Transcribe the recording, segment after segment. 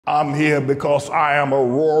I'm here because I am a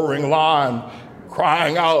roaring lion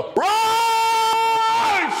crying out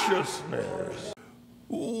righteousness.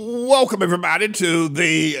 Welcome, everybody, to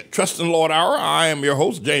the Trust in the Lord Hour. I am your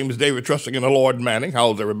host, James David, trusting in the Lord Manning.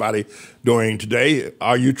 How's everybody doing today?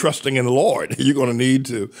 Are you trusting in the Lord? You're going to need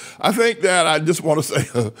to. I think that I just want to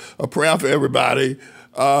say a prayer for everybody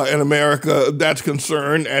in America that's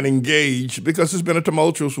concerned and engaged, because it's been a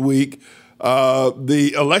tumultuous week.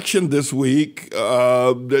 The election this week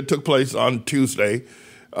that took place on Tuesday,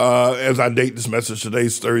 as I date this message,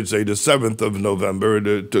 today's Thursday, the 7th of November.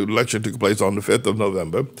 The election took place on the 5th of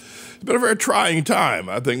November. It's been a very trying time.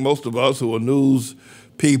 I think most of us who are news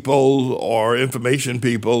people or information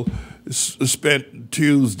people spent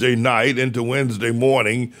Tuesday night into Wednesday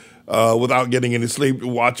morning without getting any sleep,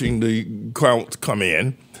 watching the counts come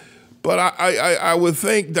in. But I would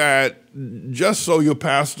think that just so your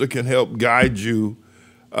pastor can help guide you,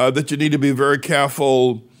 that you need to be very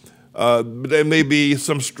careful. There may be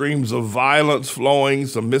some streams of violence flowing,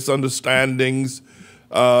 some misunderstandings,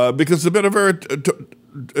 because it's been a very,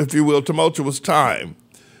 if you will, tumultuous time.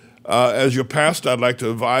 As your pastor, I'd like to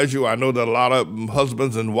advise you, I know that a lot of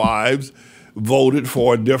husbands and wives voted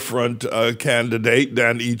for a different candidate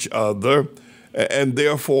than each other. And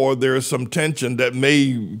therefore, there is some tension that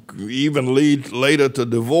may even lead later to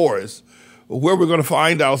divorce, where we're going to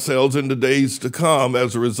find ourselves in the days to come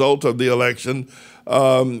as a result of the election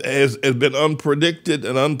has been unpredicted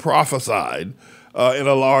and unprophesied in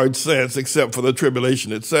a large sense, except for the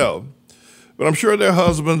tribulation itself. But I'm sure there are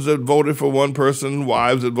husbands that voted for one person,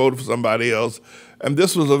 wives that voted for somebody else. And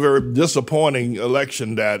this was a very disappointing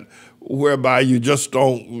election whereby you just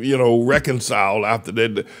don't, reconcile after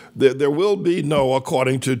that. There will be no,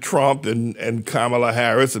 according to Trump and Kamala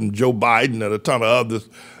Harris and Joe Biden and a ton of others,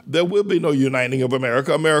 there will be no uniting of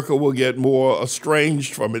America. America will get more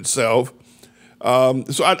estranged from itself.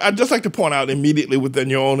 So I'd just like to point out immediately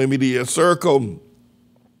within your own immediate circle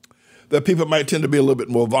that people might tend to be a little bit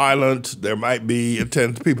more violent. There might be,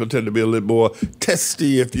 people tend to be a little more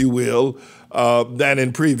testy, if you will, than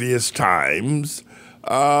in previous times.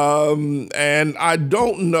 And I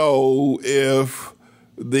don't know if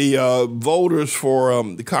the voters for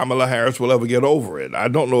Kamala Harris will ever get over it. I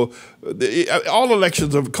don't know. All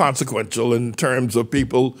elections are consequential in terms of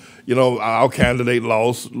people, our candidate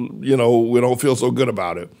lost, we don't feel so good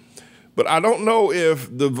about it. But I don't know if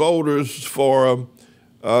the voters for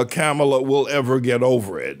Kamala will ever get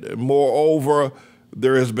over it. Moreover,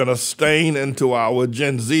 there has been a stain into our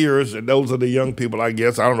Gen Zers, and those are the young people, I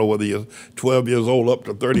guess. I don't know whether you're 12 years old up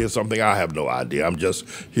to 30 or something. I have no idea. I'm just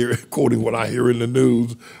here quoting what I hear in the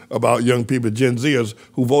news about young people, Gen Zers,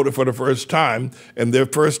 who voted for the first time, and their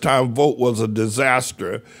first-time vote was a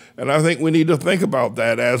disaster. And I think we need to think about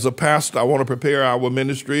that. As a pastor, I want to prepare our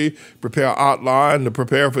ministry, prepare ATLAH, and to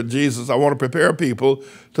prepare for Jesus. I want to prepare people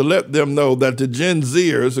to let them know that the Gen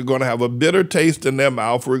Zers are going to have a bitter taste in their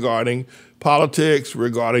mouth regarding politics,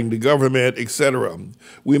 regarding the government, etc.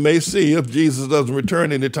 We may see, if Jesus doesn't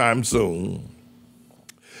return anytime soon,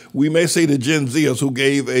 we may see the Gen Zers who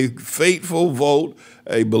gave a faithful vote,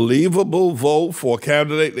 a believable vote for a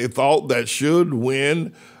candidate they thought that should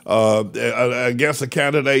win against a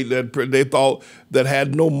candidate that they thought that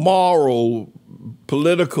had no moral,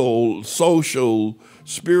 political, social,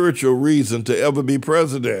 spiritual reason to ever be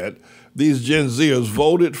president. These Gen Zers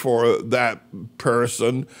voted for that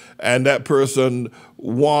person, and that person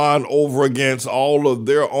won over against all of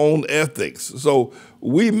their own ethics. So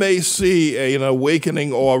we may see an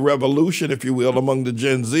awakening or a revolution, if you will, among the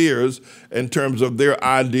Gen Zers in terms of their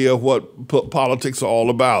idea of what politics are all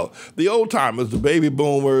about. The old timers, the baby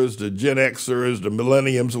boomers, the Gen Xers, the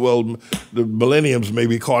millenniums, well, the millenniums may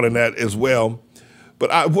be caught in that as well.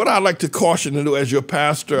 But what I'd like to caution you as your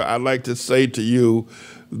pastor, I'd like to say to you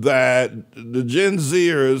that the Gen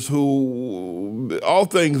Zers who, all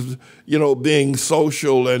things, being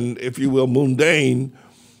social and, if you will, mundane,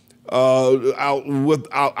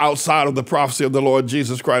 outside of the prophecy of the Lord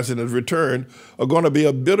Jesus Christ and his return, are going to be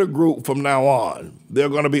a bitter group from now on. They're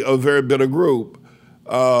going to be a very bitter group.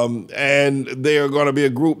 And they are going to be a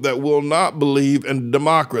group that will not believe in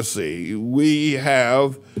democracy. We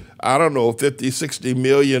have, 50, 60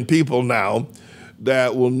 million people now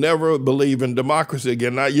that will never believe in democracy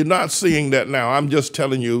again. Now, you're not seeing that now. I'm just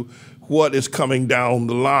telling you what is coming down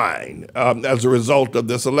the line as a result of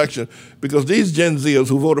this election. Because these Gen Zers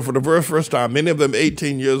who voted for the very first time, many of them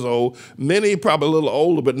 18 years old, many probably a little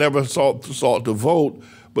older but never sought to vote,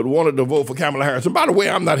 but wanted to vote for Kamala Harris. And by the way,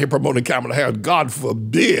 I'm not here promoting Kamala Harris. God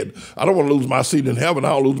forbid. I don't want to lose my seat in heaven. I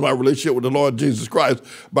don't lose my relationship with the Lord Jesus Christ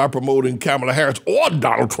by promoting Kamala Harris or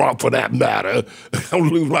Donald Trump for that matter. I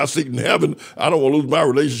don't lose my seat in heaven. I don't want to lose my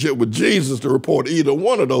relationship with Jesus to report either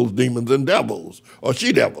one of those demons and devils or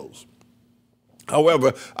she-devils.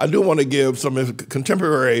 However, I do want to give some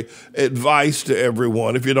contemporary advice to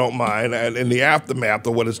everyone, if you don't mind, and in the aftermath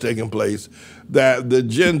of what is taking place, that the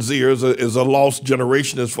Gen Zers is a lost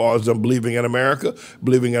generation as far as them believing in America,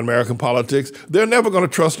 believing in American politics. They're never going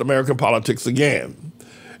to trust American politics again.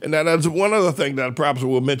 And that's one other thing that perhaps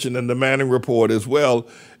we'll mention in the Manning report as well,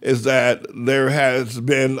 is that there has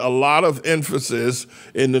been a lot of emphasis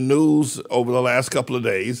in the news over the last couple of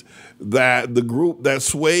days that the group that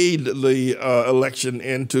swayed the election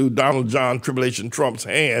into Donald John Tribulation Trump's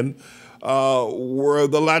hand were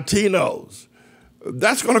the Latinos.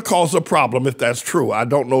 That's going to cause a problem if that's true. I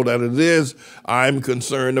don't know that it is. I'm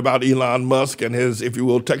concerned about Elon Musk and his, if you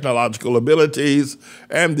will, technological abilities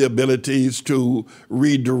and the abilities to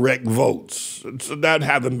redirect votes. So that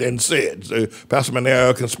hasn't been said. So, Pastor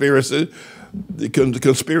Manero, the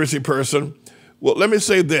conspiracy person. Well, let me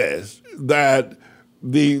say this, that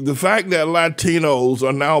the fact that Latinos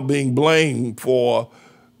are now being blamed for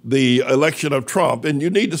the election of Trump, and you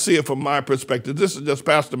need to see it from my perspective. This is just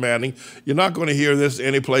Pastor Manning. You're not going to hear this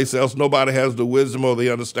anyplace else. Nobody has the wisdom or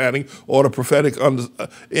the understanding or the prophetic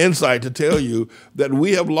insight to tell you that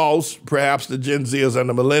we have lost perhaps the Gen Zers and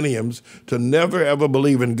the millenniums to never, ever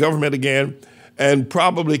believe in government again, and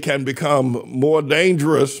probably can become more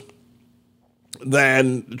dangerous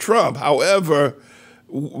than Trump. However,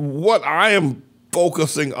 what I am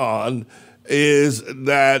focusing on is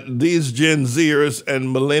that these Gen Zers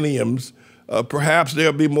and millenniums, perhaps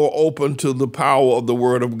they'll be more open to the power of the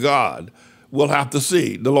Word of God. We'll have to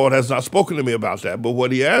see. The Lord has not spoken to me about that, but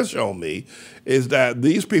what He has shown me is that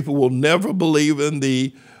these people will never believe in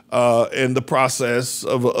the process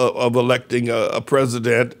of electing a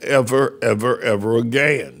president ever, ever, ever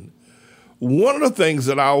again. One of the things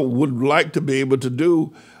that I would like to be able to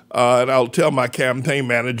do, and I'll tell my campaign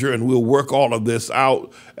manager, and we'll work all of this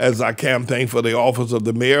out as I campaign for the office of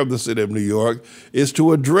the mayor of the city of New York, is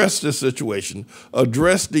to address this situation,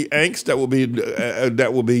 address the angst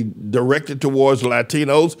that will be directed towards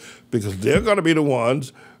Latinos, because they're going to be the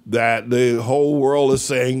ones that the whole world is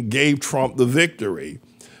saying gave Trump the victory.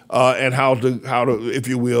 And how to, if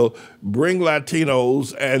you will, bring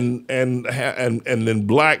Latinos and then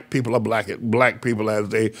black people as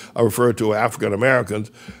they are referred to, African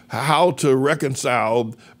Americans, how to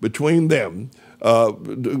reconcile between them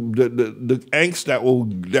the angst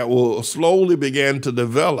that will slowly begin to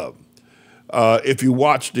develop. If you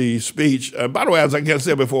watch the speech, by the way, as I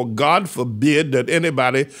said before, God forbid that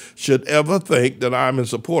anybody should ever think that I'm in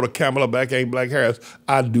support of Kamala Black Harris.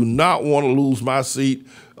 I do not want to lose my seat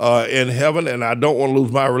in heaven, and I don't want to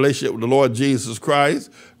lose my relationship with the Lord Jesus Christ.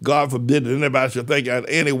 God forbid that anybody should think in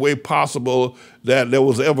any way possible that there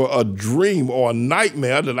was ever a dream or a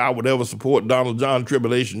nightmare that I would ever support Donald John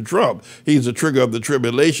Tribulation Trump. He's the trigger of the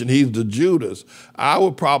tribulation. He's the Judas. I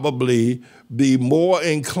would probably be more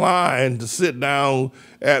inclined to sit down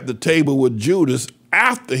at the table with Judas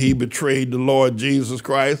after he betrayed the Lord Jesus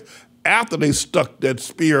Christ, after they stuck that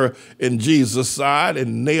spear in Jesus' side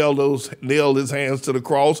and nailed his hands to the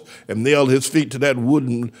cross and nailed his feet to that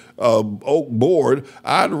wooden oak board.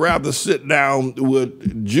 I'd rather sit down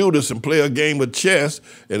with Judas and play a game of chess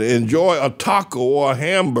and enjoy a taco or a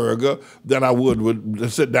hamburger than I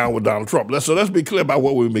would sit down with Donald Trump. So let's be clear about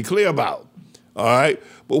what we be clear about. All right?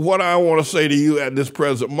 But what I want to say to you at this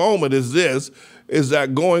present moment is this, is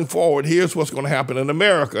that going forward, here's what's going to happen in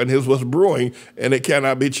America, and here's what's brewing, and it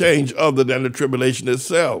cannot be changed other than the tribulation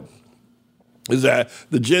itself, is that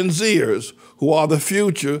the Gen Zers, who are the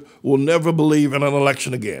future, will never believe in an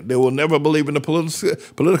election again. They will never believe in the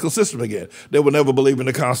political system again. They will never believe in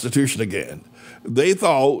the Constitution again. They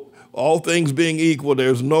thought, all things being equal,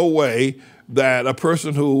 there's no way that a person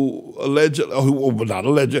a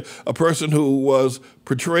person who was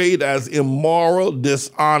portrayed as immoral,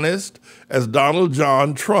 dishonest, as Donald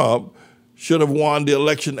John Trump, should have won the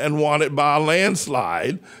election and won it by a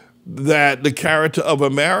landslide, that the character of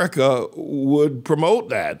America would promote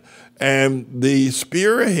that. And the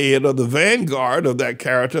spearhead or the vanguard of that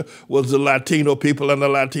character was the Latino people and the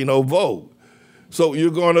Latino vote. So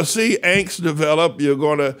you're going to see angst develop. You're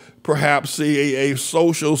going to perhaps see a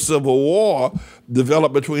social civil war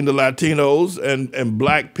develop between the Latinos and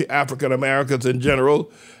black African Americans in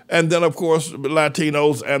general. And then, of course,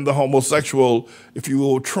 Latinos and the homosexual, if you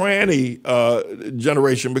will, tranny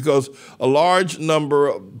generation, because a large number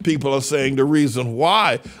of people are saying the reason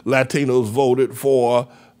why Latinos voted for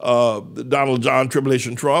Donald John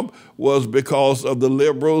Tribulation Trump was because of the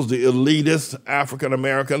liberals, the elitist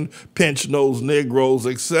African-American, pinch-nosed Negroes,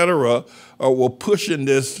 etc., were pushing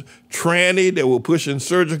this tranny. They were pushing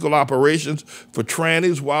surgical operations for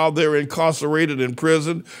trannies while they're incarcerated in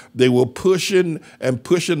prison. They were pushing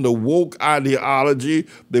the woke ideology.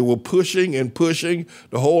 They were pushing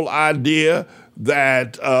the whole idea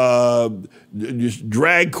that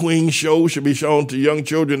drag queen shows should be shown to young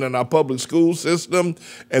children in our public school system,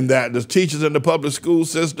 and that the teachers in the public school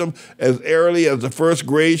system as early as the first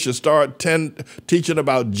grade should start teaching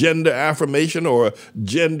about gender affirmation, or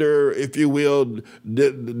gender, if you will,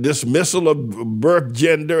 dismissal of birth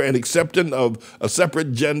gender and acceptance of a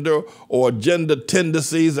separate gender, or gender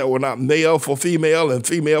tendencies that were not male for female and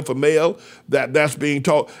female for male, that's being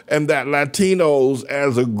taught, and that Latinos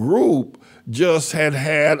as a group just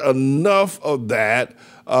had enough of that,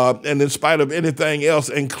 and in spite of anything else,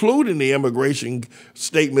 including the immigration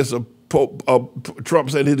statements of Trump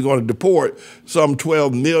saying he's going to deport some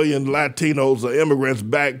 12 million Latinos or immigrants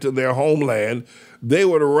back to their homeland, they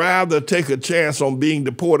would rather take a chance on being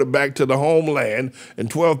deported back to the homeland and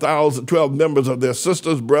 12 members of their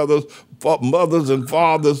sisters, brothers, mothers, and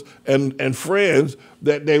fathers, and friends,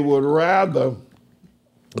 that they would rather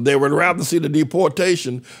see the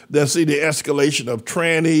deportation than see the escalation of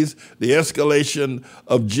trannies, the escalation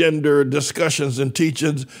of gender discussions and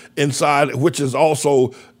teachings inside, which is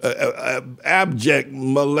also abject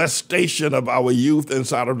molestation of our youth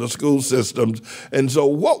inside of the school systems. And so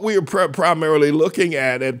what we are primarily looking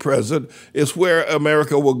at present is where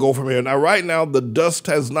America will go from here. Now, right now, the dust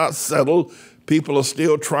has not settled. People are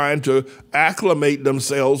still trying to acclimate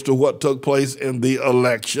themselves to what took place in the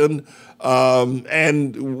election.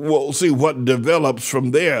 And we'll see what develops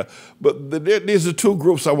from there. But these are two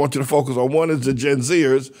groups I want you to focus on. One is the Gen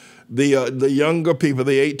Zers, the younger people,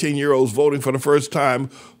 the 18-year-olds voting for the first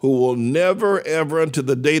time, who will never, ever, until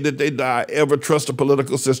the day that they die, ever trust a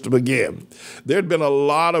political system again. There'd been a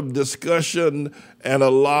lot of discussion and a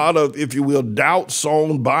lot of, if you will, doubt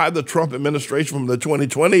sown by the Trump administration from the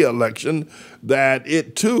 2020 election that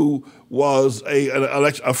it, too, was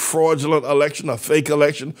a fraudulent election, a fake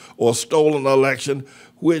election, or a stolen election,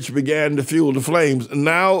 which began to fuel the flames.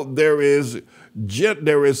 Now there is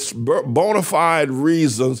bona fide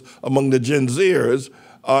reasons among the Gen Zers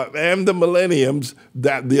and the millenniums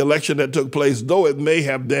that the election that took place, though it may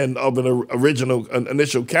have been of an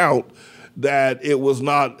initial count, that it was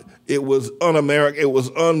not. It was un-American. It was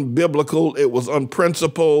unbiblical. It was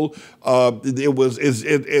unprincipled.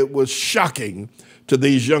 It was shocking to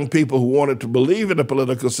these young people who wanted to believe in the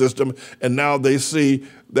political system, and now they see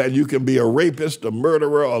that you can be a rapist, a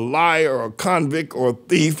murderer, a liar, a convict, or a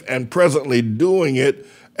thief, and presently doing it,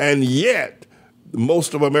 and yet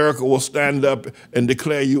most of America will stand up and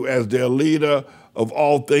declare you as their leader of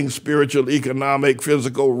all things spiritual, economic,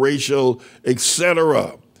 physical, racial,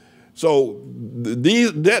 etc. So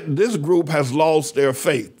this group has lost their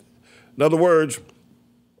faith. In other words,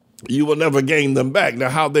 you will never gain them back. Now,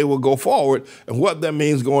 how they will go forward and what that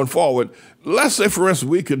means going forward, let's say, for instance,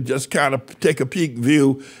 we could just kind of take a peek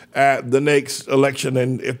view at the next election,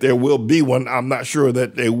 and if there will be one, I'm not sure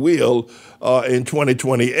that they will, in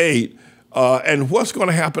 2028. And what's going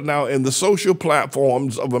to happen now in the social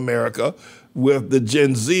platforms of America with the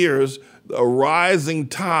Gen Zers, a rising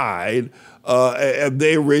tide,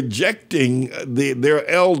 they're rejecting their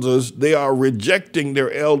elders. They are rejecting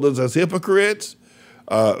their elders as hypocrites.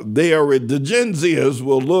 The Gen Zers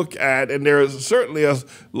will look at, and there is certainly a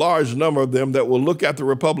large number of them that will look at the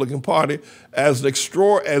Republican Party as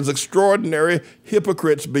extraordinary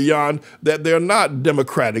hypocrites beyond that. They're not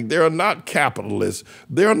democratic. They're not capitalists.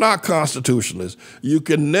 They're not constitutionalists. You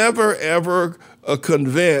can never, ever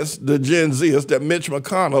convince the Gen Zers that Mitch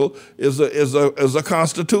McConnell is a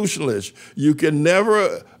constitutionalist. You can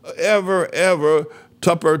never, ever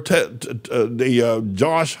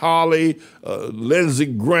Josh Hawley, Lindsey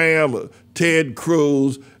Graham, Ted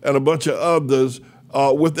Cruz, and a bunch of others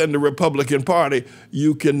within the Republican Party.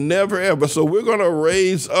 You can never, ever. So we're going to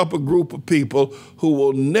raise up a group of people who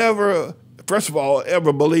will never, first of all,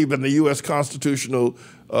 ever believe in the U.S. constitutional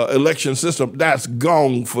election system. That's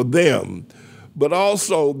gone for them. But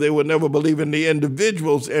also, they will never believe in the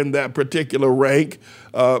individuals in that particular rank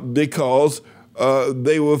because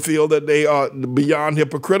they will feel that they are beyond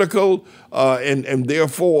hypocritical and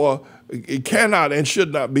therefore it cannot and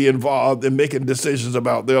should not be involved in making decisions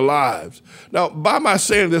about their lives. Now, by my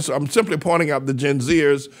saying this, I'm simply pointing out the Gen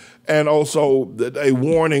Zers and also a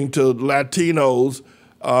warning to Latinos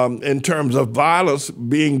in terms of violence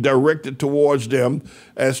being directed towards them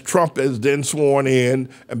as Trump is then sworn in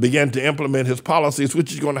and began to implement his policies,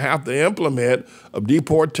 which he's going to have to implement, of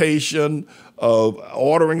deportation, of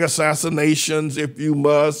ordering assassinations if you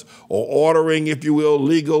must, or ordering, if you will,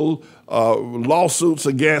 legal lawsuits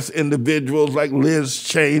against individuals like Liz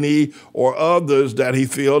Cheney or others that he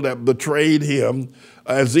feels that betrayed him.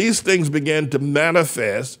 As these things began to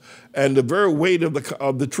manifest and the very weight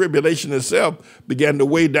of the tribulation itself began to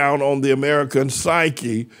weigh down on the American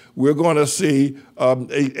psyche, we're going to see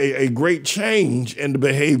a great change in the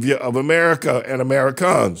behavior of America and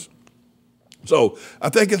Americans. So I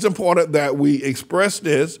think it's important that we express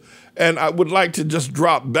this, and I would like to just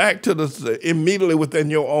drop back to this immediately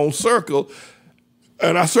within your own circle.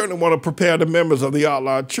 And I certainly want to prepare the members of the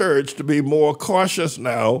ATLAH Church to be more cautious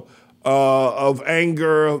now of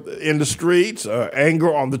anger in the streets,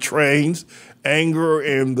 anger on the trains, anger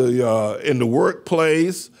in the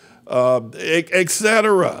workplace,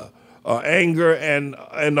 etc. Anger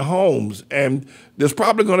in the homes. And there's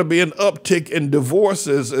probably going to be an uptick in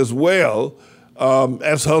divorces as well,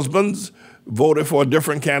 as husbands voted for a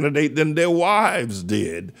different candidate than their wives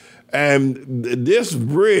did. And this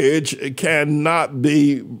bridge cannot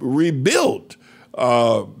be rebuilt.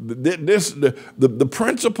 The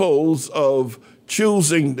principles of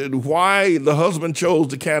choosing, why the husband chose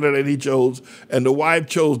the candidate he chose and the wife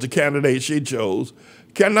chose the candidate she chose,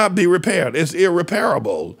 cannot be repaired. It's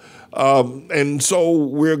irreparable. And so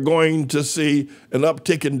we're going to see an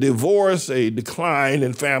uptick in divorce, a decline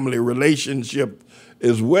in family relationship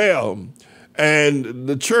as well. And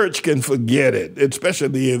the church can forget it, especially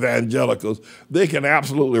the evangelicals. They can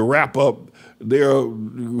absolutely wrap up their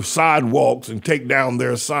sidewalks and take down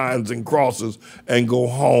their signs and crosses and go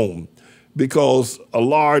home, because a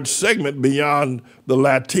large segment beyond the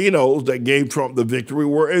Latinos that gave Trump the victory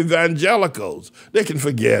were evangelicals. They can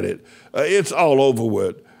forget it. It's all over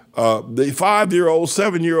with. The 5-year-old,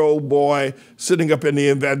 7-year-old boy sitting up in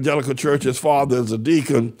the evangelical church, his father is a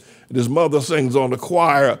deacon, and his mother sings on the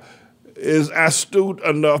choir, is astute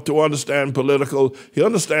enough to understand political. He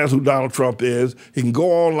understands who Donald Trump is. He can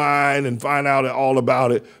go online and find out all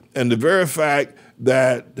about it. And the very fact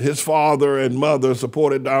that his father and mother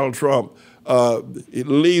supported Donald Trump, it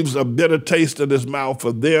leaves a bitter taste in his mouth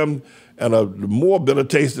for them and a more bitter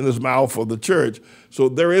taste in his mouth for the church. So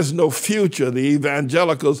there is no future. The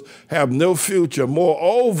evangelicals have no future.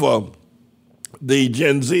 Moreover, the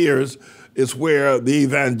Gen Zers is where the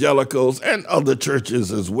evangelicals and other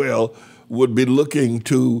churches as well would be looking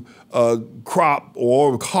to crop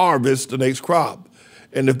or harvest the next crop.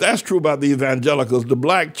 And if that's true about the evangelicals, the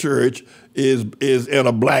black church is in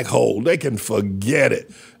a black hole. They can forget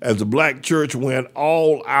it. As the black church went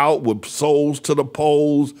all out with souls to the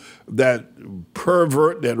polls, that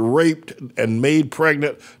pervert that raped and made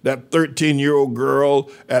pregnant that 13-year-old girl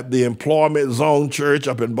at the Employment Zone Church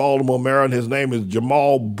up in Baltimore, Maryland. His name is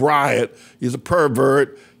Jamal Bryant. He's a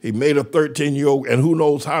pervert. He made a 13-year-old, and who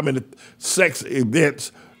knows how many sex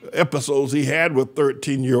episodes he had with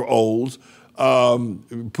 13-year-olds.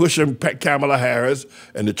 Pushing Kamala Harris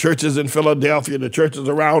and the churches in Philadelphia, the churches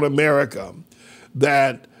around America,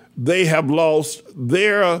 that they have lost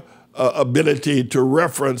their ability to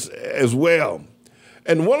reference as well.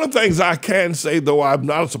 And one of the things I can say, though I'm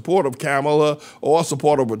not a supporter of Kamala or a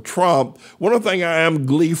supporter of Trump, one of the things I am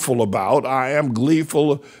gleeful about, I am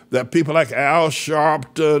gleeful that people like Al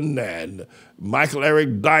Sharpton and Michael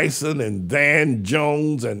Eric Dyson and Van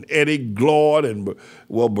Jones and Eddie Glaude and,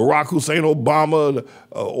 well, Barack Hussein Obama,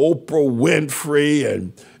 Oprah Winfrey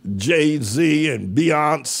and Jay-Z and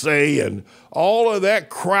Beyonce and all of that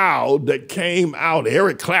crowd that came out,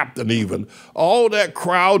 Eric Clapton even, all that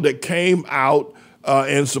crowd that came out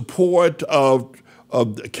in support of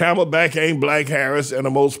Camelback Ain't Black Harris in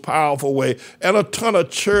the most powerful way, and a ton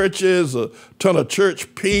of churches, a ton of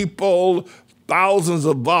church people, thousands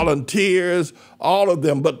of volunteers, all of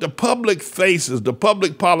them. But the public faces, the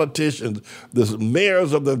public politicians, the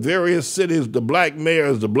mayors of the various cities, the black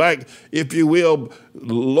mayors, the black, if you will,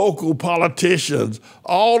 local politicians,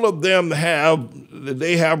 all of them have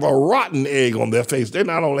a rotten egg on their face. They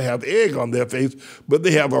not only have egg on their face, but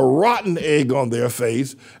they have a rotten egg on their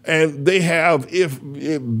face, and they have if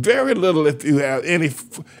very little if you have any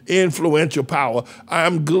influential power.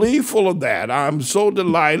 I'm gleeful of that. I'm so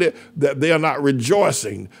delighted that they are not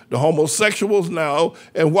rejoicing. The homosexuals now,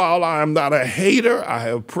 and while I'm not a hater, I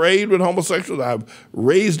have prayed with homosexuals. I've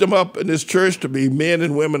raised them up in this church to be men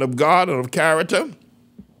and women of God and of character,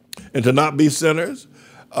 and to not be sinners.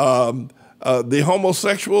 The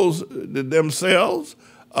homosexuals themselves,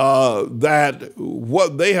 that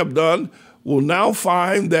what they have done will now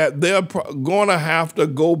find that they're going to have to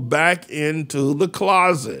go back into the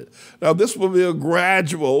closet. Now, this will be a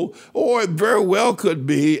gradual, or it very well could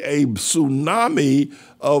be a tsunami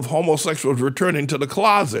of homosexuals returning to the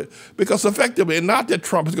closet. Because effectively, not that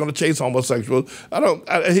Trump is going to chase homosexuals.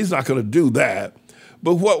 He's not going to do that.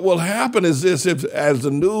 But what will happen is this: as the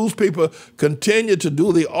news people continue to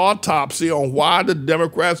do the autopsy on why the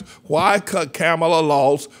Democrats, why Kamala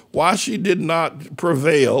lost, why she did not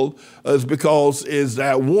prevail, is that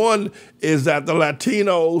the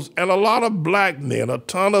Latinos and a lot of black men, a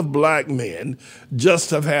ton of black men, just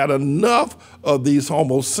have had enough of these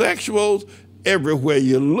homosexuals. Everywhere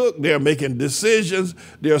you look, they're making decisions.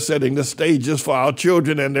 They're setting the stages for our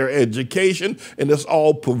children and their education, and it's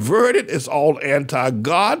all perverted. It's all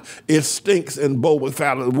anti-God. It stinks in Bo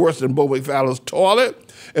McFarland's, worse than Bo McFarland's toilet.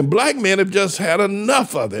 And black men have just had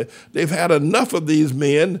enough of it. They've had enough of these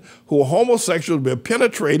men who are homosexuals, been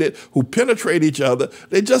penetrated, who penetrate each other.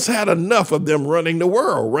 They just had enough of them running the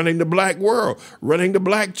world, running the black world, running the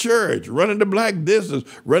black church, running the black business,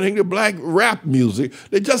 running the black rap music.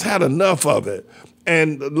 They just had enough of it.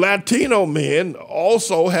 And Latino men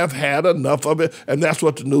also have had enough of it, and that's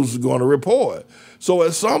what the news is going to report. So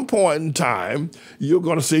at some point in time, you're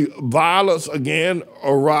going to see violence again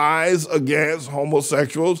arise against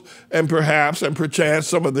homosexuals, and perhaps and perchance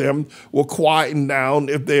some of them will quieten down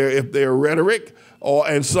if their rhetoric,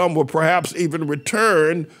 and some will perhaps even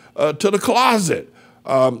return to the closet.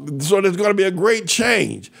 So there's going to be a great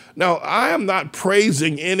change. Now, I am not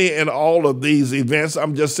praising any and all of these events.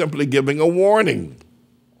 I'm just simply giving a warning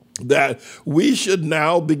that we should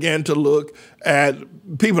now begin to look at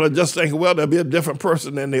people are just thinking, well, there'll be a different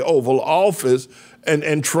person in the Oval Office,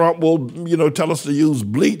 and Trump will, tell us to use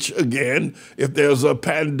bleach again if there's a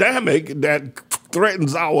pandemic that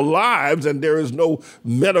threatens our lives and there is no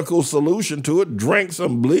medical solution to it. Drink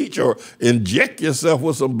some bleach or inject yourself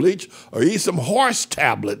with some bleach or eat some horse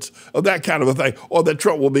tablets or that kind of a thing, or that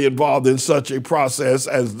Trump will be involved in such a process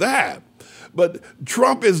as that. But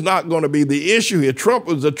Trump is not going to be the issue here. Trump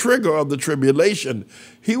is the trigger of the tribulation.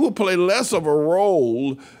 He will play less of a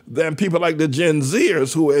role than people like the Gen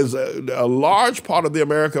Zers, who is a large part of the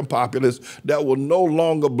American populace that will no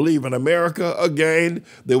longer believe in America again.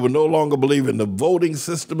 They will no longer believe in the voting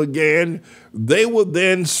system again. They will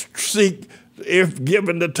then seek, if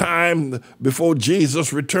given the time before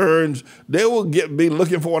Jesus returns, they will be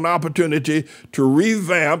looking for an opportunity to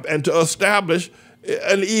revamp and to establish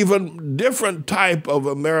an even different type of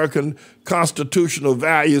American constitutional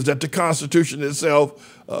values, that the Constitution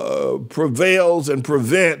itself prevails and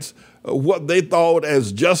prevents what they thought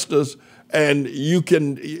as justice. And you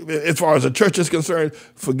can, as far as the church is concerned,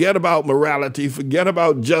 forget about morality, forget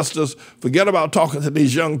about justice, forget about talking to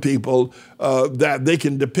these young people that they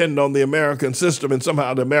can depend on the American system, and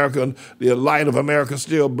somehow the light of America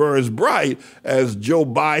still burns bright, as Joe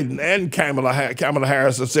Biden and Kamala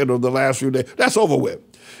Harris have said over the last few days. That's over with.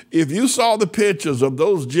 If you saw the pictures of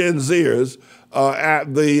those Gen Zers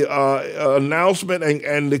at the announcement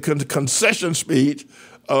and the concession speech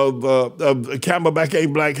of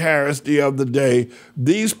Camelback Black Harris the other day,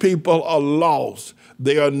 these people are lost.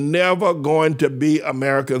 They are never going to be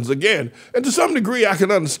Americans again. And to some degree, I can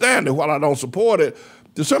understand it. While I don't support it,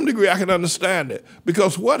 to some degree, I can understand it.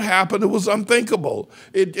 Because what happened, it was unthinkable.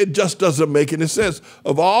 It just doesn't make any sense.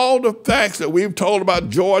 Of all the facts that we've told about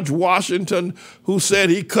George Washington, who said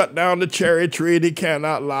he cut down the cherry tree and he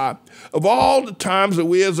cannot lie, of all the times that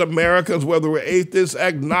we as Americans, whether we're atheists,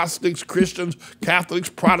 agnostics, Christians, Catholics,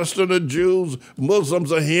 Protestant or Jews,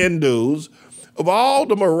 Muslims or Hindus, of all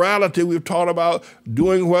the morality we've taught about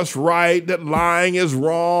doing what's right, that lying is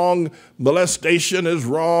wrong, molestation is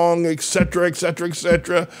wrong, et cetera, et cetera, et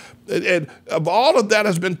cetera. And of all of that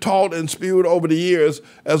has been taught and spewed over the years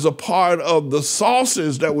as a part of the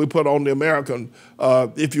sauces that we put on the American,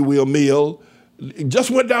 if you will, meal, it just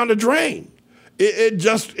went down the drain. It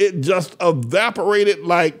just evaporated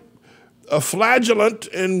like a flagellant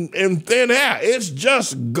in thin air. It's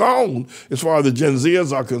just gone as far as the Gen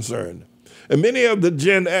Zers are concerned. And many of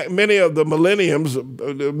the millenniums,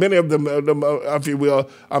 many of them, if you will,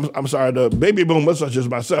 I'm sorry, the baby boomers such as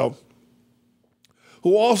myself,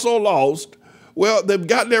 who also lost, well, they've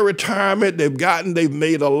got their retirement, they've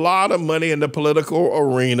made a lot of money in the political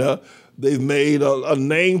arena. They've made a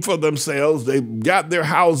name for themselves. They've got their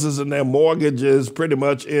houses and their mortgages pretty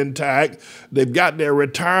much intact. They've got their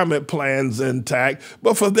retirement plans intact.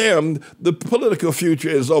 But for them, the political future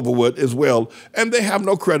is over with as well, and they have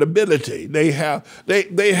no credibility. They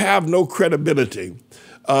have no credibility.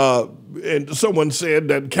 And someone said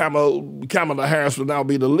that Kamala Harris will now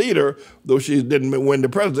be the leader, though she didn't win the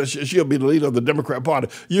presidency. She'll be the leader of the Democrat Party.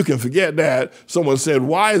 You can forget that. Someone said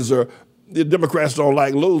wiser, the Democrats don't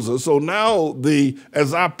like losers. So now,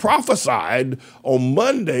 as I prophesied on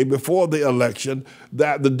Monday before the election,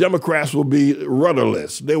 that the Democrats will be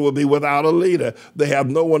rudderless. They will be without a leader. They have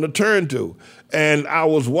no one to turn to. And I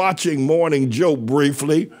was watching Morning Joe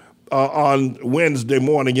briefly on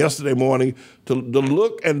yesterday morning, the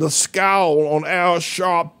look and the scowl on Al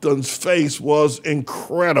Sharpton's face was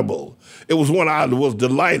incredible. It was one I was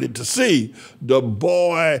delighted to see. The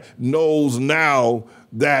boy knows now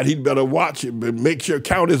that he'd better watch it, but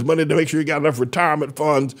count his money to make sure he got enough retirement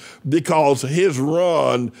funds, because his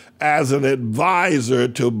run as an advisor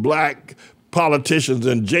to black politicians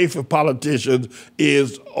and Japheth politicians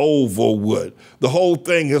is over with. The whole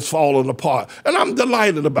thing has fallen apart, and I'm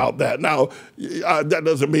delighted about that. Now, that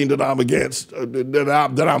doesn't mean that I'm against,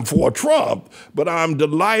 that I'm for Trump, but I'm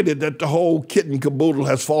delighted that the whole kit and caboodle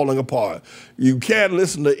has fallen apart. You can't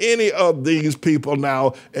listen to any of these people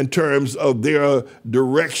now in terms of their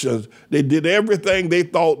directions. They did everything they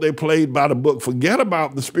thought, they played by the book. Forget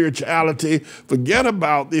about the spirituality. Forget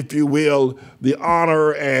about, if you will, the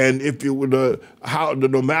honor and, if you will, the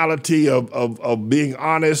normality of being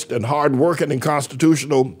honest and hardworking and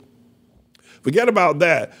constitutional. Forget about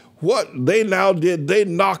that. What they now did, they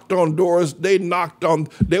knocked on doors. They were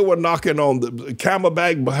knocking on the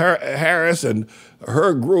Camelback Harris and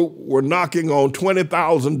her group were knocking on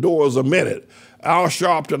 20,000 doors a minute. Al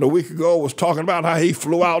Sharpton a week ago was talking about how he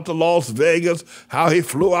flew out to Las Vegas, how he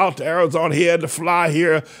flew out to Arizona. He had to fly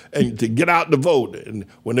here and to get out to vote. And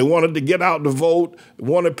when they wanted to get out to vote,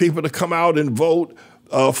 wanted people to come out and vote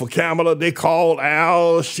for Kamala, they called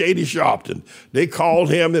Al Shady Sharpton. They called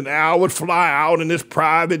him, and Al would fly out in his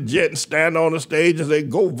private jet and stand on the stage and say,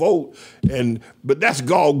 "Go vote." But that's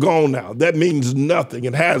all gone now. That means nothing.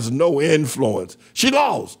 It has no influence. She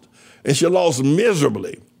lost, and she lost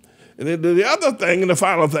miserably. And then the other thing, and the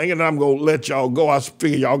final thing, and I'm going to let y'all go, I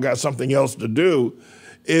figure y'all got something else to do,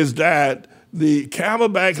 is that the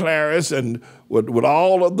Camelback Harris and with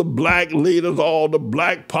all of the black leaders, all the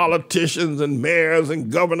black politicians and mayors and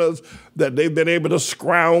governors that they've been able to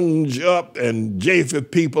scrounge up, and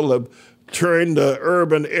Japheth people have turned the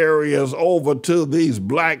urban areas over to these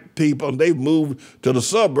black people, and they've moved to the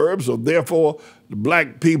suburbs, so therefore the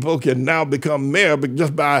black people can now become mayor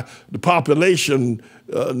just by the population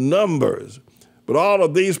numbers. But all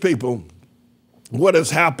of these people, what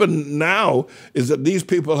has happened now is that these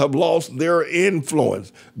people have lost their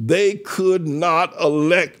influence. They could not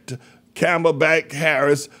elect Camelback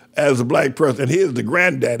Harris as a black president. Here's the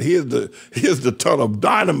granddad. Here's the ton of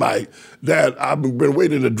dynamite that I've been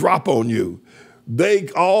waiting to drop on you.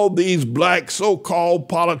 All these black so-called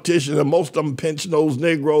politicians, and most of them pinch nose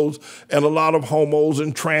Negroes and a lot of homos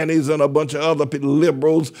and trannies and a bunch of other people,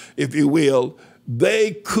 liberals, if you will,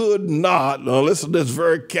 they could not, now listen to this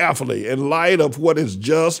very carefully, in light of what is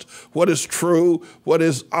just, what is true, what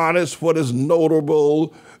is honest, what is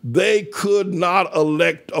notable, they could not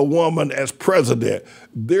elect a woman as president.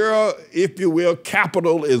 Their, if you will,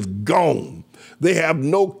 capital is gone. They have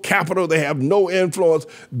no capital. They have no influence.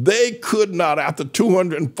 They could not, after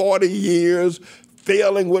 240 years,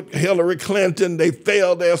 failing with Hillary Clinton, they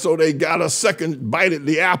failed there, so they got a second bite at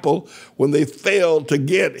the apple. When they failed to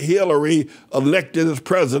get Hillary elected as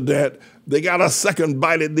president, they got a second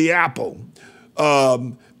bite at the apple.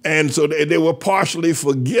 And so they were partially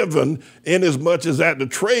forgiven, in as much as that the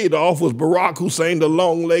trade-off was Barack Hussein, the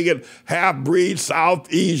long-legged, half-breed, South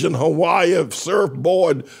Asian, Hawaii,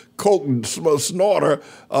 surfboard, coke snorter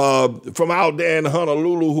from out there in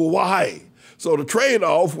Honolulu, Hawaii. So the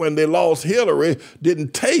trade-off when they lost Hillary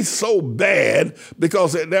didn't taste so bad,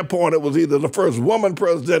 because at that point it was either the first woman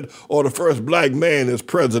president or the first black man as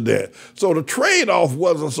president. So the trade-off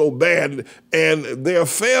wasn't so bad, and their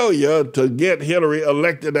failure to get Hillary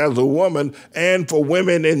elected as a woman and for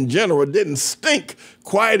women in general didn't stink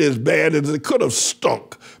quite as bad as it could have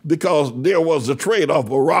stunk, because there was the trade-off,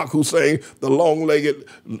 Barack Hussein, the long-legged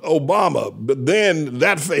Obama, but then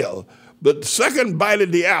that failed. the second bite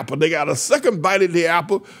of the apple. They got a second bite of the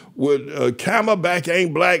apple with Camelback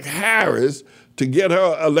Ain't Black Harris to get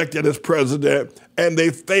her elected as president, and they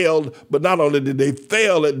failed. But not only did they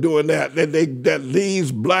fail at doing that, that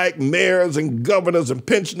leaves black mayors and governors and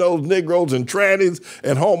pinch-nosed Negroes and trannies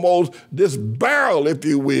and homos, this barrel, if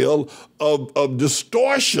you will, of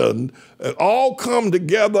distortion, all come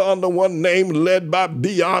together under one name led by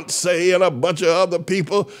Beyonce and a bunch of other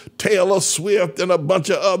people, Taylor Swift and a bunch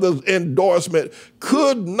of others endorsement,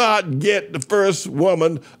 could not get the first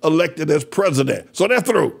woman elected as president. So they're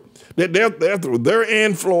through. They're through. Their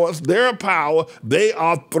influence, their power, they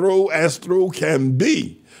are through as through can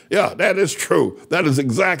be. Yeah, that is true. That is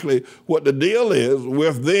exactly what the deal is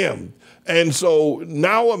with them. And so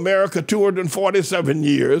now America, 247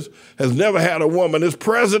 years, has never had a woman as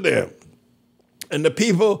president. And the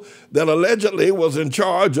people that allegedly was in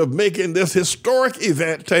charge of making this historic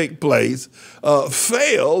event take place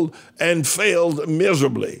failed and failed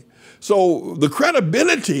miserably. So the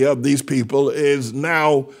credibility of these people is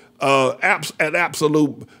now at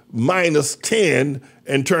absolute minus 10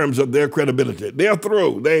 in terms of their credibility. They're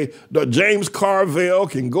through. James Carville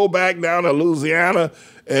can go back down to Louisiana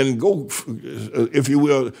and go, if you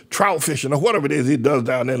will, trout fishing or whatever it is he does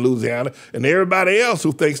down in Louisiana, and everybody else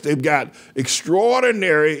who thinks they've got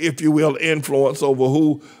extraordinary, if you will, influence over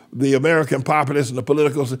who the American populace and the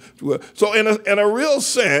political. So in a real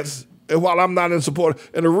sense, and while I'm not in support,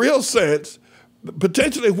 in a real sense,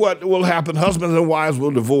 potentially what will happen, husbands and wives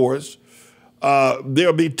will divorce.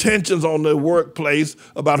 There'll be tensions on the workplace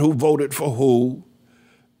about who voted for who.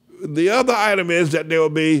 The other item is that there will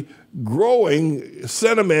be growing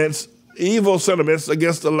sentiments, evil sentiments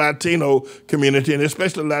against the Latino community, and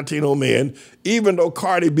especially Latino men, even though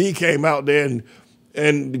Cardi B came out there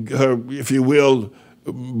and her, if you will,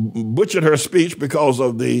 butchered her speech because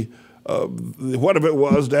of the whatever it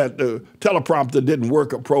was, that the teleprompter didn't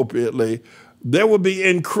work appropriately. There will be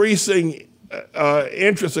increasing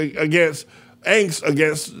interest against angst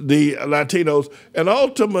against the Latinos, and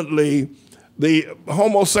ultimately the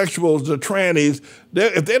homosexuals, the trannies.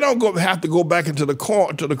 If they don't have to go back into the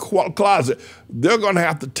closet, they're going to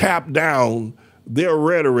have to tap down their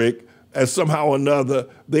rhetoric as somehow or another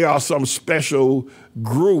they are some special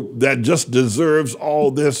group that just deserves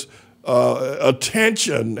all this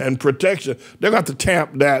attention and protection. They're going to have to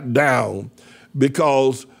tamp that down,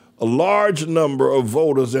 because a large number of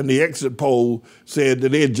voters in the exit poll said that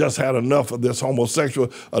they had just had enough of this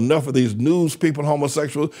homosexual, enough of these news people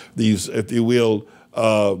homosexuals, these, if you will,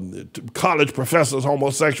 college professors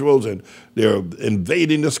homosexuals, and they're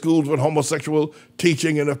invading the schools with homosexual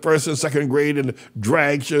teaching in the first and second grade and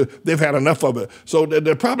drag show. They've had enough of it. So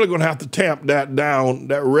they're probably going to have to tamp that down.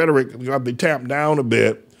 That rhetoric is going to be tamped down a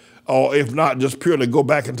bit, or if not, just purely go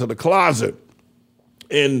back into the closet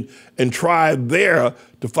and try there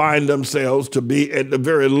to find themselves to be, at the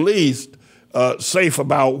very least, safe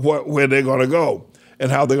about where they're going to go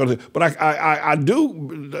and how they're going to. But I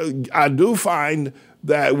do find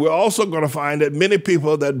that we're also going to find that many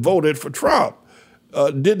people that voted for Trump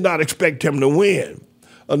did not expect him to win.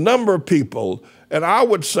 A number of people, and I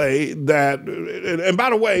would say that, and by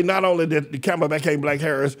the way, not only did Camelback Ain't Black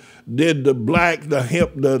Harris, did the black, the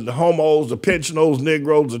hip, the homos, the pinch-nosed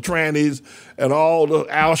Negroes, the trannies, and all the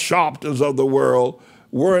Al Sharptons of the world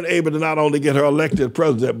weren't able to not only get her elected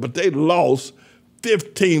president, but they lost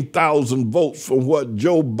 15,000 votes from what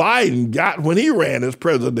Joe Biden got when he ran as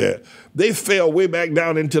president. They fell way back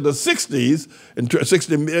down into the 60s, into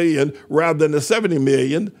 60 million rather than the 70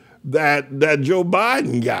 million that Joe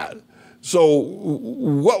Biden got. So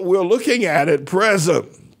what we're looking at present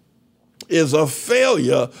is a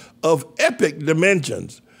failure of epic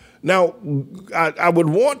dimensions. Now, I would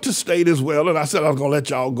want to state as well, and I said I was going to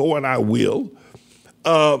let y'all go, and I will,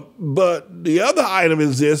 but the other item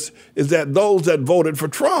is this, is that those that voted for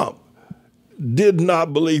Trump did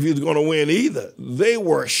not believe he was going to win either. They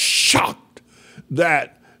were shocked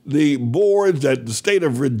that the boards, that the state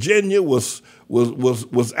of Virginia was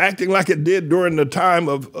acting like it did during the time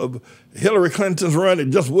of Hillary Clinton's run. It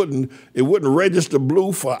just wouldn't register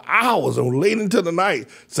blue for hours and late into the night.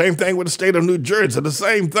 Same thing with the state of New Jersey, the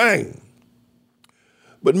same thing.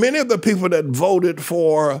 But many of the people that voted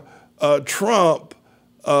for Trump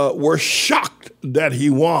were shocked that he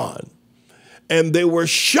won. And they were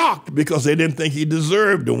shocked because they didn't think he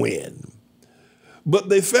deserved to win. But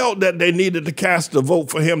they felt that they needed to cast a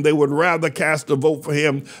vote for him. They would rather cast a vote for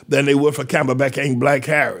him than they would for Camelback Ain't Black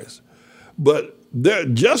Harris. But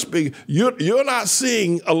you're not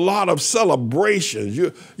seeing a lot of celebrations.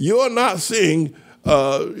 You're not seeing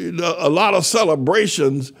a lot of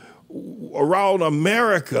celebrations around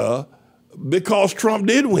America because Trump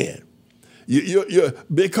did win.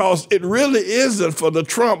 Because it really isn't for the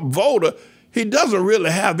Trump voter. He doesn't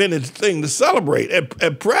really have anything to celebrate.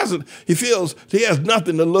 At present, he feels he has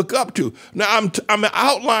nothing to look up to. Now, I'm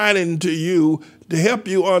outlining to you to help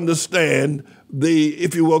you understand the,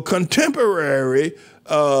 if you will, contemporary,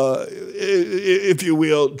 if you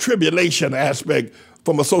will, tribulation aspect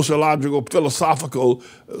from a sociological, philosophical,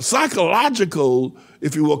 psychological,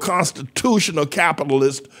 if you will, constitutional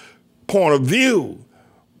capitalist point of view.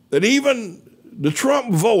 That even the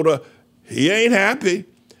Trump voter, he ain't happy.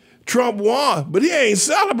 Trump won, but he ain't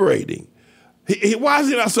celebrating. Why is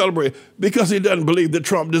he not celebrating? Because he doesn't believe that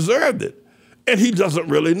Trump deserved it. And he doesn't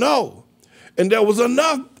really know. And there was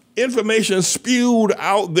enough information spewed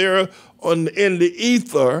out there in the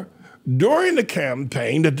ether during the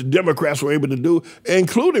campaign that the Democrats were able to do,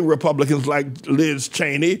 including Republicans like Liz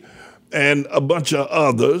Cheney and a bunch of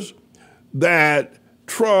others, that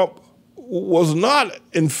Trump was not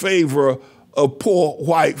in favor of poor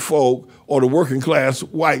white folk or the working class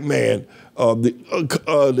white man,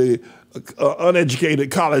 the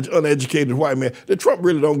uneducated, college uneducated white man. That Trump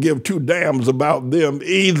really don't give two damns about them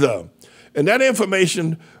either. And that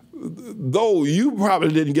information, though you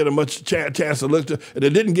probably didn't get a much chance to look to, and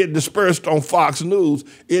it didn't get dispersed on Fox News,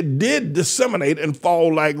 it did disseminate and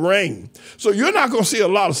fall like rain. So you're not going to see a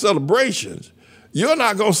lot of celebrations. You're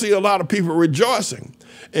not going to see a lot of people rejoicing.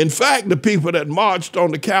 In fact, the people that marched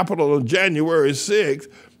on the Capitol on January 6th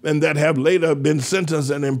and that have later been sentenced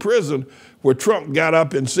and imprisoned, where Trump got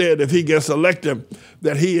up and said if he gets elected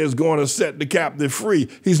that he is going to set the captive free,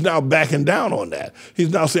 he's now backing down on that. He's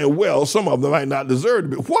now saying, well, some of them might not deserve to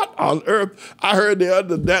be. What on earth? I heard that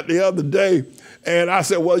the other day, and I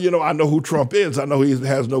said, well, you know, I know who Trump is. I know he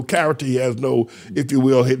has no character. He has no, if you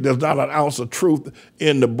will, there's not an ounce of truth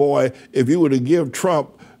in the boy. If you were to give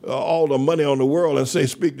Trump all the money on the world and say,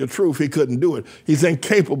 speak the truth, he couldn't do it. He's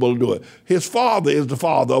incapable to do it. His father is the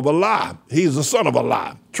father of a lie. He's the son of a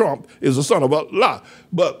lie. Trump is the son of a lie.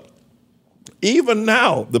 But even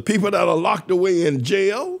now, the people that are locked away in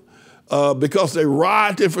jail because they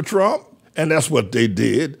rioted for Trump, and that's what they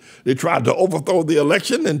did. They tried to overthrow the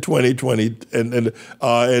election in 2020 and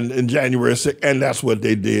in January 6th, and that's what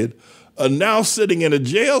they did. Now sitting in a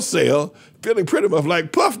jail cell, feeling pretty much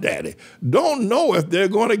like Puff Daddy, don't know if they're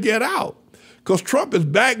going to get out. Because Trump is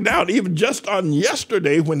back down, even just on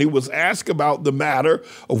yesterday when he was asked about the matter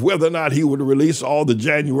of whether or not he would release all the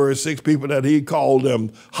January 6 people that he called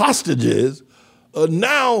them hostages.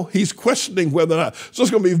 Now he's questioning whether or not. So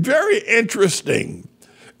it's going to be very interesting.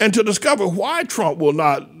 And to discover why Trump will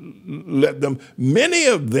not let them, many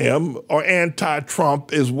of them are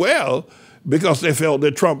anti-Trump as well, because they felt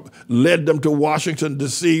that Trump led them to Washington,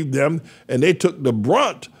 deceived them, and they took the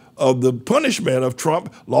brunt of the punishment of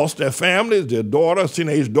Trump, lost their families, their daughters,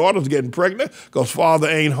 teenage daughters getting pregnant because father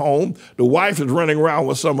ain't home. The wife is running around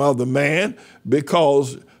with some other man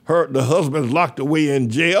because the husband's locked away in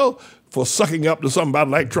jail for sucking up to somebody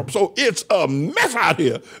like Trump. So it's a mess out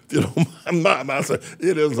here. You know,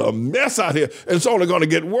 it is a mess out here, and it's only going to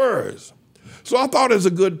get worse. So I thought as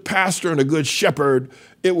a good pastor and a good shepherd,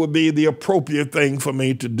 it would be the appropriate thing for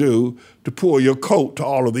me to do to pull your coat to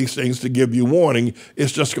all of these things to give you warning.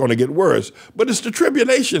 It's just going to get worse. But it's the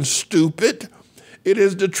tribulation, stupid. It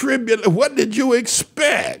is the tribulation. What did you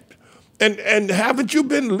expect? And haven't you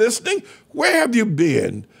been listening? Where have you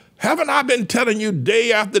been? Haven't I been telling you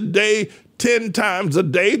day after day, 10 times a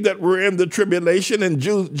day that we're in the tribulation and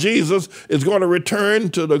Jesus is going to return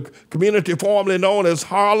to the community formerly known as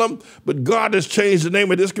Harlem, but God has changed the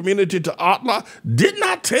name of this community to ATLAH? Didn't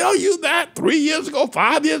I tell you that 3 years ago,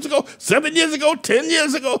 5 years ago, 7 years ago, 10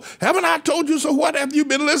 years ago? Haven't I told you? So what have you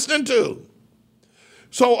been listening to?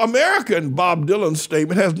 So American Bob Dylan's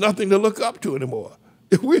statement has nothing to look up to anymore.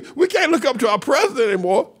 We can't look up to our president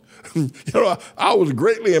anymore. You know, I was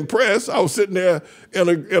greatly impressed. I was sitting there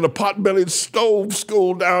in a pot-bellied stove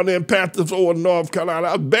school down there in Panthers, North Carolina.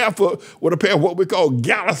 I was barefoot with a pair of what we call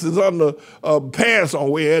galluses on the pants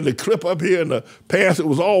on. We had the clip up here and the pants. It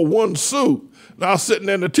was all one suit. And I was sitting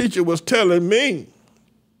there and the teacher was telling me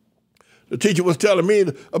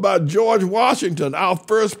about George Washington, our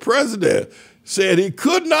first president, said he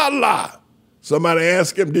could not lie. Somebody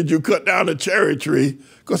asked him, did you cut down a cherry tree?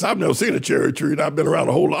 Because I've never seen a cherry tree, and I've been around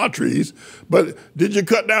a whole lot of trees. But did you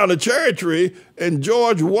cut down a cherry tree? And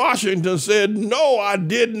George Washington said, no, I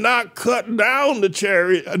did not cut down the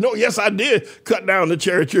cherry. No, yes, I did cut down the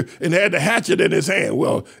cherry tree and had the hatchet in his hand.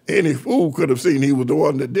 Well, any fool could have seen he was the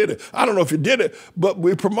one that did it. I don't know if he did it, but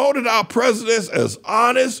we promoted our presidents as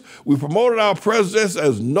honest. We promoted our presidents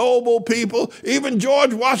as noble people. Even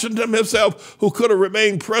George Washington himself, who could have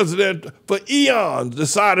remained president for eons,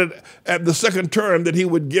 decided at the second term that he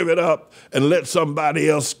would give it up and let somebody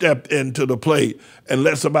else step into the plate and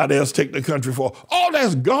let somebody else take the country for. All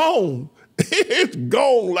that's gone. It's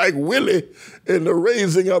gone like Willie in the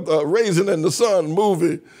Raisin in the Sun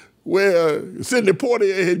movie, where Sidney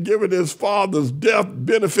Poitier had given his father's death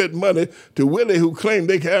benefit money to Willie, who claimed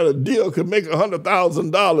they had a deal, could make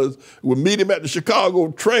 $100,000, would meet him at the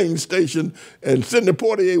Chicago train station, and Sidney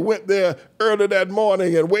Poitier went there early that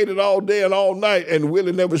morning and waited all day and all night, and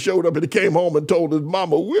Willie never showed up, and he came home and told his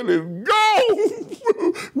mama, Willie's gone!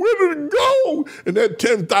 Willie's gone! And that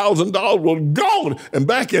 $10,000 was gone. And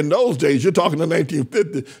back in those days, you're talking the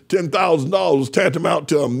 1950s, $10,000 was tantamount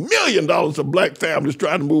to $1 million to black families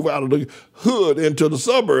trying to move out of the hood into the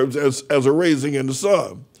suburbs as a Raising in the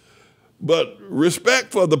Sun. But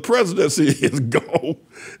respect for the presidency is gone.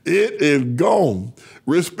 It is gone.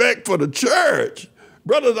 Respect for the church.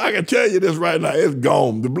 Brothers, I can tell you this right now, it's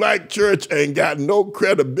gone. The black church ain't got no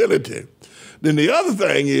credibility. Then the other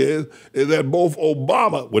thing is that both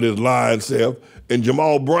Obama, with his lying self, and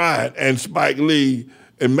Jamal Bryant and Spike Lee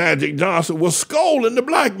and Magic Johnson were scolding the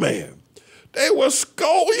black man. They were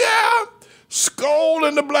scolding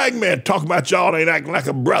the black man, talking about y'all ain't acting like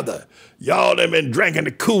a brother. Y'all ain't been drinking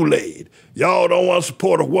the Kool-Aid. Y'all don't want to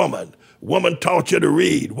support a woman. Woman taught you to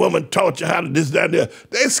read. Woman taught you how to this, that, and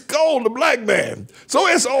that. They scold the black man. So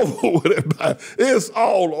it's over with it. It's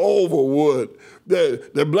all over with.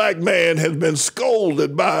 The black man has been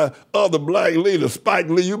scolded by other black leaders. Spike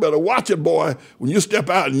Lee, you better watch it, boy. When you step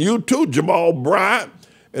out, and you too, Jamal Bryant,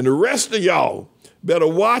 and the rest of y'all better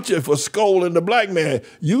watch it for scolding the black man.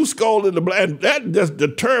 You scolded the black, that just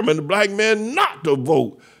determined the black man not to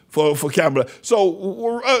vote for Kamala.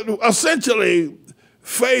 So essentially,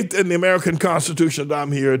 faith in the American Constitution that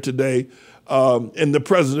I'm here today in the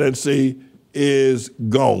presidency is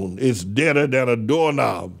gone. It's deader than a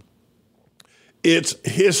doorknob. It's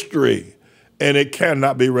history, and it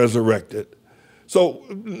cannot be resurrected. So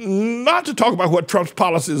not to talk about what Trump's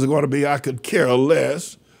policies are going to be, I could care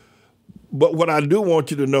less. But what I do want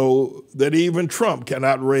you to know that even Trump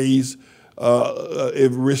cannot raise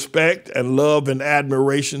respect and love and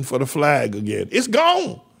admiration for the flag again. It's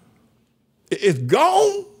gone. It's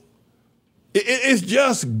gone. It's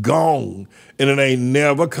just gone, and it ain't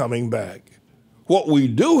never coming back. What we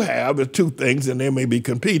do have is two things, and they may be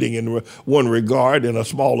competing in one regard in a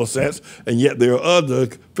smaller sense, and yet there are other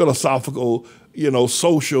philosophical,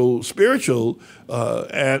 social, spiritual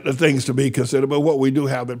and things to be considered. But what we do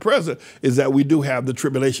have at present is that we do have the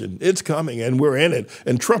tribulation. It's coming, and we're in it,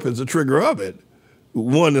 and Trump is the trigger of it.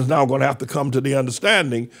 One is now going to have to come to the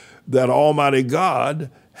understanding that Almighty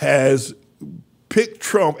God has picked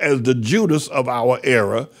Trump as the Judas of our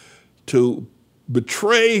era to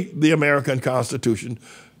betray the American Constitution,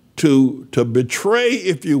 to betray,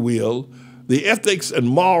 if you will, the ethics and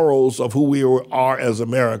morals of who we are as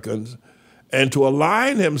Americans, and to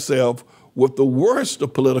align himself with the worst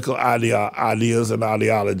of political ideas and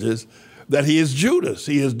ideologies, that he is Judas.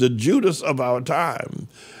 He is the Judas of our time.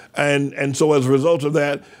 And so as a result of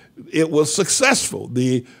that, it was successful.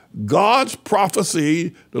 God's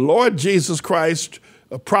prophecy, the Lord Jesus Christ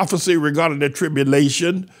prophecy regarding the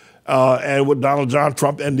tribulation, and with Donald John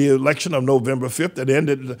Trump and the election of November 5th, that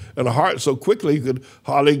ended in a heart so quickly you could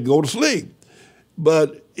hardly go to sleep.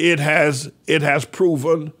 But it has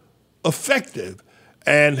proven effective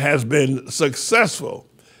and has been successful.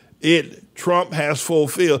 Trump has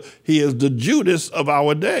fulfilled. He is the Judas of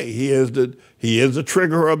our day. He is the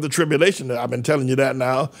trigger of the tribulation. I've been telling you that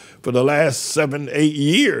now for the last 7-8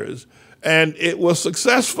 years, and it was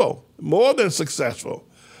successful, more than successful.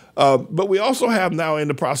 But we also have now in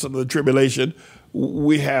the process of the tribulation,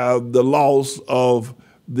 we have the loss of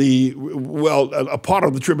a part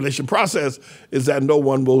of the tribulation process is that no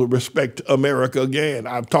one will respect America again.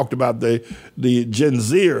 I've talked about the Gen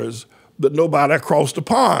Zers, but nobody across the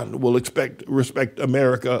pond will respect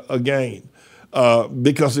America again.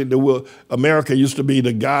 Because America used to be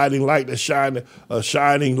the guiding light, a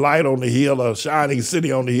shining light on the hill, a shining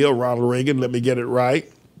city on the hill, Ronald Reagan, let me get it right.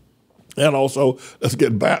 And also, let's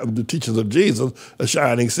get back to the teachings of Jesus, a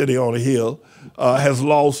shining city on a hill, has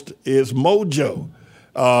lost its mojo.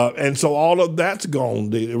 And so all of that's gone.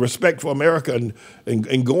 The respect for America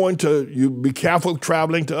and going to, you be careful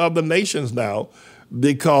traveling to other nations now,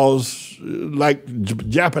 because like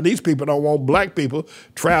Japanese people don't want black people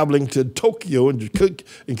traveling to Tokyo and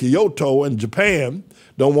Kyoto and Japan,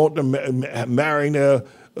 don't want them marrying their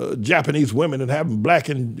Japanese women and having black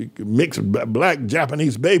and mixed black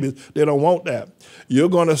Japanese babies. They don't want that. You're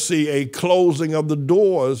going to see a closing of the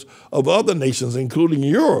doors of other nations, including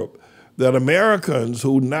Europe, that Americans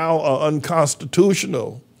who now are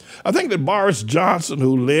unconstitutional I think that Boris Johnson,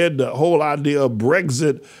 who led the whole idea of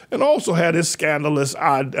Brexit and also had his scandalous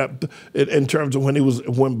in terms of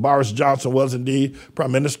when Boris Johnson was indeed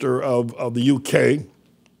Prime Minister of the UK,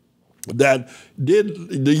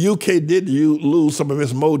 the UK did lose some of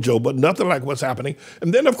its mojo, but nothing like what's happening.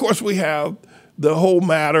 And then, of course, we have the whole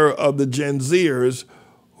matter of the Gen Zers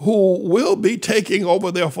who will be taking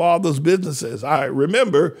over their father's businesses. I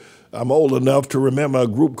remember, I'm old enough to remember a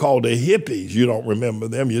group called the Hippies. You don't remember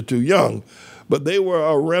them, you're too young. But they were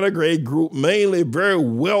a renegade group, mainly very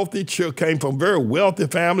wealthy, came from very wealthy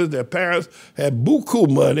families. Their parents had buku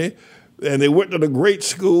money, and they went to the great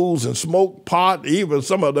schools and smoked pot. Even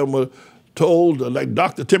some of them were told, like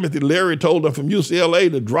Dr. Timothy Leary told them from UCLA,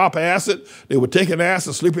 to drop acid. They were taking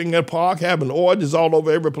acid, sleeping in the park, having orgies all over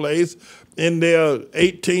every place in their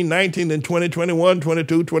 18, 19, and 20, 21,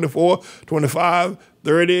 22, 24, 25,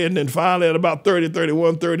 30, and then finally at about 30,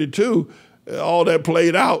 31, 32, all that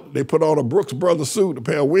played out. They put on a Brooks Brothers suit, a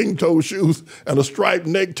pair of wing-toe shoes, and a striped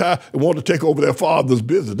necktie and wanted to take over their father's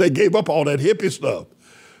business. They gave up all that hippie stuff.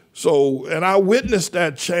 So, and I witnessed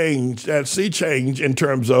that change, that sea change in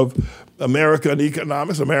terms of American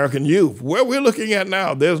economics, American youth. Where we're looking at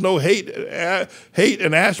now, there's no hate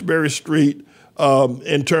in Ashbury Street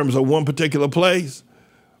in terms of one particular place,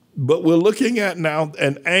 but we're looking at now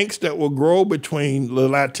an angst that will grow between the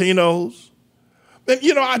Latinos. And,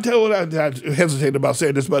 you know, I hesitate about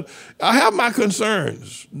saying this, but I have my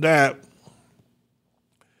concerns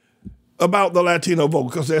about the Latino vote,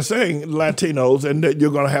 because they're saying Latinos, and that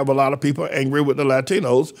you're going to have a lot of people angry with the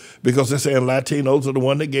Latinos because they're saying Latinos are the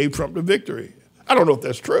one that gave Trump the victory. I don't know if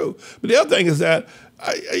that's true. But the other thing is that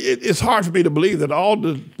it's hard for me to believe that all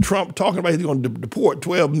the Trump talking about he's going to deport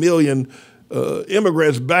 12 million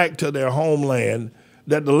immigrants back to their homeland,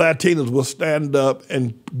 that the Latinos will stand up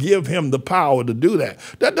and give him the power to do that.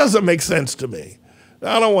 That doesn't make sense to me.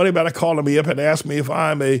 I don't want anybody calling me up and ask me if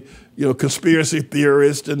I'm a conspiracy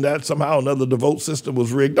theorist and that somehow or another the vote system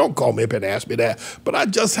was rigged. Don't call me up and ask me that. But I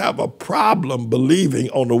just have a problem believing,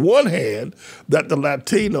 on the one hand, that the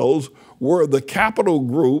Latinos were the capital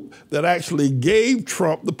group that actually gave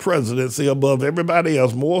Trump the presidency above everybody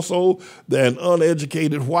else, more so than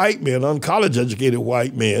uneducated white men, uncollege-educated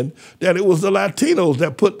white men, that it was the Latinos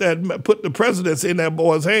that put the presidency in that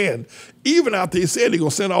boy's hand. Even after he said he's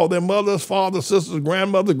going to send all their mothers, fathers, sisters,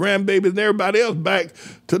 grandmothers, grandbabies, and everybody else back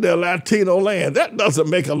to their Latino land. That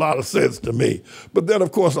doesn't make a lot of sense to me. But then,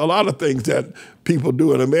 of course, a lot of things that people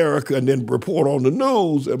do in America and then report on the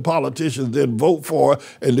news and politicians then vote for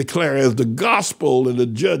and declare as the gospel and the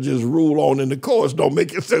judges rule on in the courts don't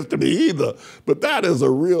make sense to me either. But that is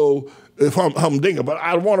a real humdinger. But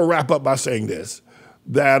I want to wrap up by saying this,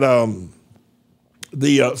 that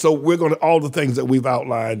so we're going to, all the things that we've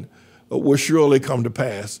outlined will surely come to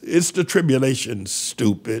pass. It's the tribulation,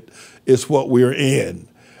 stupid. It's what we're in,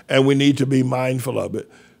 and we need to be mindful of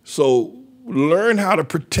it. So learn how to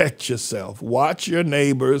protect yourself. Watch your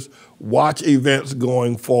neighbors. Watch events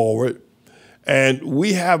going forward. And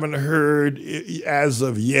we haven't heard, as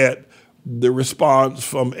of yet, the response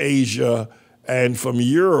from Asia and from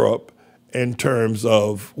Europe in terms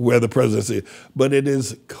of where the presidency is. But it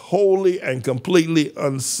is wholly and completely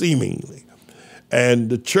unseemly. And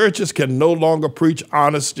the churches can no longer preach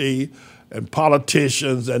honesty, and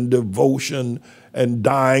politicians and devotion and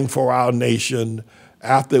dying for our nation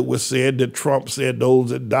after it was said that Trump said those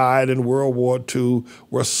that died in World War II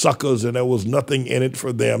were suckers and there was nothing in it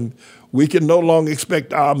for them. We can no longer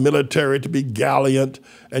expect our military to be gallant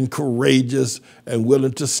and courageous and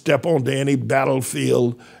willing to step onto any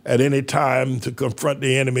battlefield at any time to confront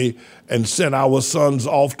the enemy and send our sons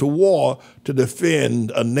off to war to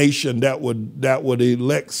defend a nation that would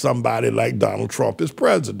elect somebody like Donald Trump as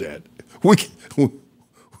president.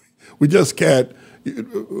 We just can't.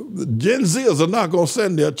 Gen Zers are not going to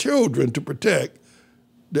send their children to protect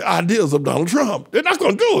the ideas of Donald Trump. They're not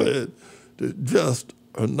going to do it. They just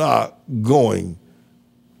are not going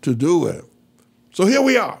to do it. So here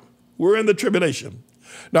we are. We're in the tribulation.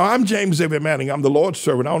 Now, I'm James David Manning. I'm the Lord's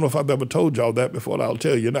servant. I don't know if I've ever told y'all that before, but I'll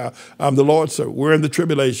tell you now. I'm the Lord's servant. We're in the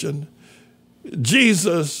tribulation.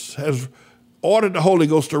 Jesus has ordered the Holy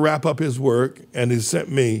Ghost to wrap up his work, and he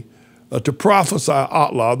sent me to prophesy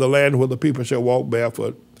ATLAH, the land where the people shall walk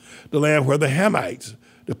barefoot, the land where the Hamites,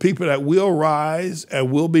 the people that will rise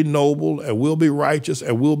and will be noble and will be righteous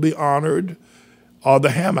and will be honored, are the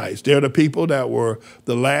Hamites. They're the people that were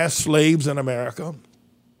the last slaves in America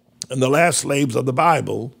and the last slaves of the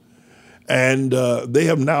Bible. And they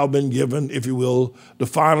have now been given, if you will, the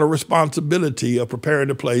final responsibility of preparing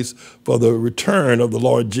the place for the return of the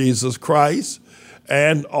Lord Jesus Christ.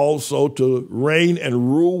 and also to reign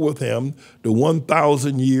and rule with him the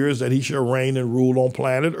 1,000 years that he shall reign and rule on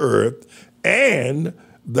planet Earth, and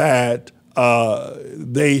that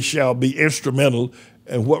they shall be instrumental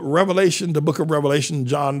in what Revelation, the book of Revelation,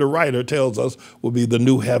 John the writer tells us will be the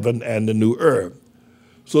new heaven and the new earth.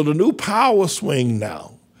 So the new power swing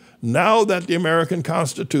now that the American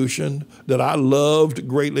Constitution that I loved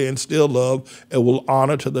greatly and still love and will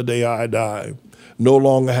honor to the day I die, no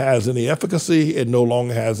longer has any efficacy, it no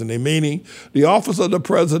longer has any meaning. The office of the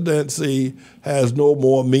presidency has no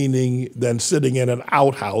more meaning than sitting in an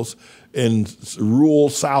outhouse in rural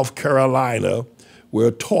South Carolina where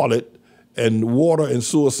a toilet and water and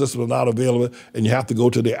sewer systems are not available, and you have to go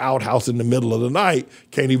to the outhouse in the middle of the night,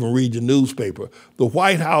 can't even read your newspaper. The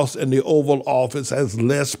White House and the Oval Office has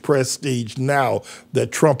less prestige now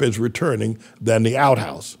that Trump is returning than the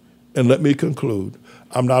outhouse. And let me conclude.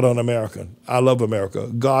 I'm not un-American. I love America.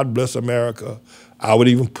 God bless America. I would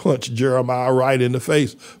even punch Jeremiah right in the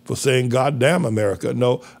face for saying, God damn America.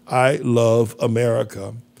 No, I love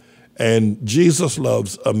America. And Jesus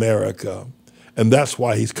loves America. And that's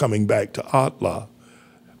why he's coming back to ATLAH.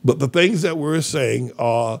 But the things that we're saying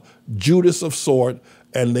are Judas of sort,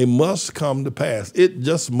 and they must come to pass. It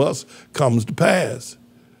just must come to pass.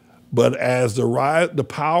 But as the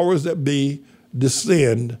powers that be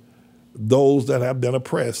descend, those that have been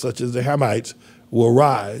oppressed, such as the Hamites, will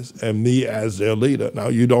rise, and me as their leader. Now,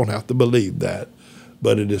 you don't have to believe that,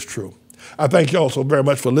 but it is true. I thank you all so very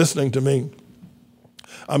much for listening to me.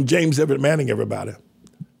 I'm James Everett Manning, everybody.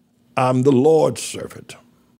 I'm the Lord's servant.